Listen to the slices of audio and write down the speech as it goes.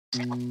I'm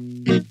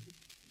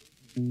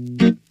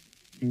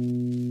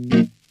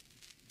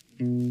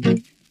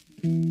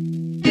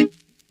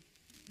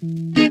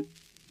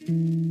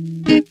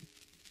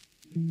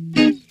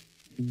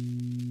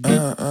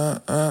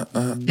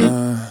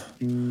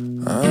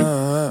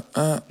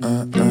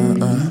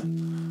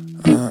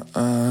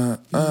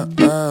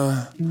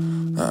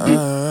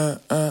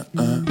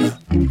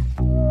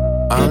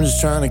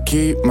just trying to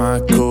keep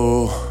my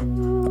cool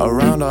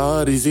around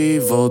all these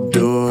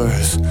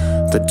evildoers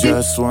that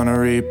just wanna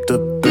reap the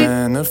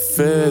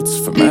benefits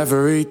from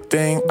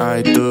everything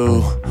I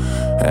do.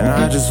 And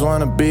I just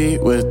wanna be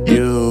with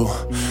you.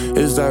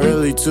 Is that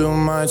really too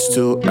much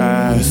to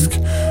ask?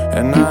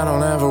 And I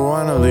don't ever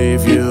wanna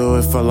leave you.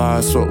 If I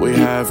lost what we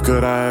have,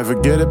 could I ever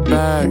get it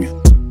back?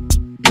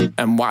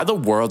 And why the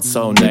world's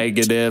so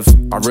negative?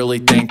 I really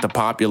think the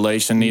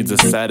population needs a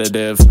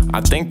sedative.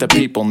 I think that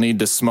people need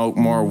to smoke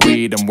more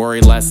weed and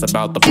worry less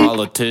about the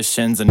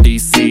politicians in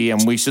DC.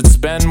 And we should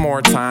spend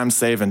more time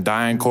saving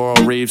dying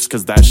coral reefs,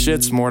 cause that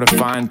shit's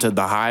mortifying to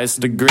the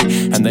highest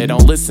degree. And they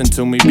don't listen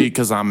to me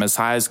because I'm as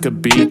high as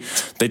could be.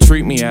 They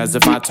treat me as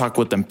if I talk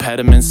with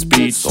impediment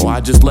speech. So I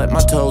just let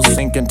my toes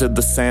sink into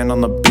the sand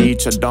on the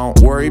beach. I don't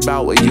worry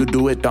about what you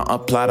do, it don't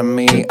apply to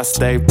me. I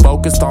stay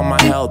focused on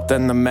my health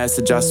and the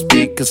message I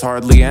speak, cause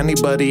hardly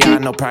anybody I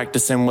know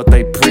practicing what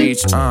they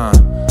preach,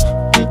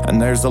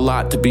 And there's a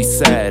lot to be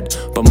said,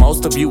 but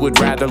most of you would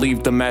rather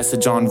leave the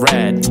message on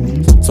red.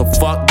 So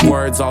fuck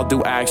words, I'll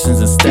do actions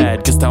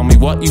instead. Cause tell me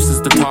what use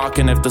is the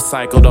talking if the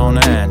cycle don't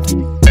end.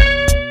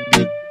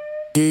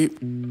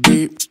 Keep,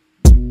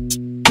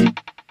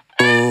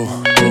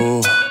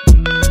 ooh.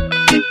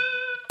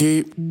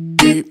 Keep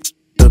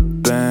the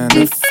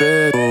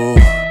benefit, ooh.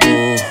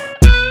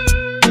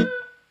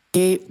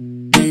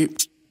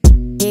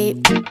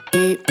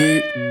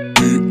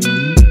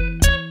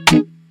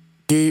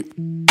 Keep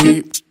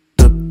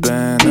the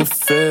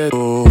benefit.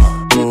 Ooh.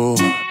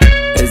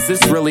 Is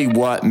this really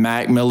what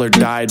Mac Miller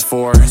died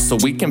for? So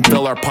we can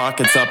fill our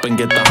pockets up and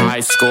get the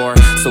high score.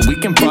 So we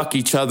can fuck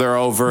each other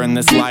over in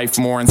this life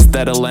more.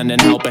 Instead of lending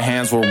helping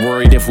hands, we're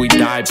worried if we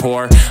die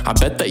poor. I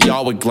bet that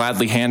y'all would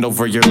gladly hand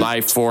over your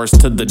life force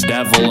to the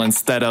devil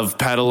instead of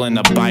pedaling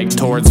a bike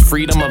towards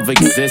freedom of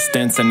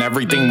existence and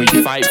everything we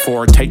fight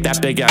for. Take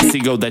that big ass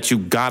ego that you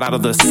got out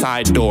of the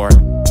side door.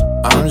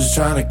 I'm just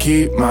trying to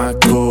keep my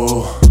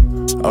cool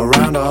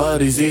around all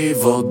these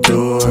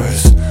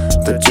evildoers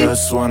that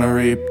just wanna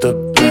reap the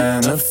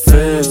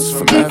benefits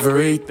from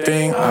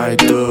everything I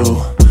do.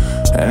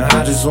 And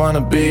I just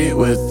wanna be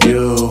with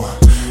you.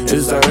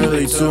 Is that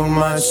really too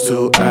much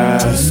to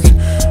ask?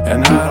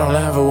 And I don't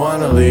ever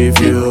wanna leave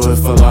you.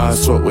 If I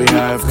lost what we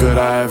have, could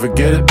I ever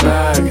get it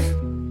back?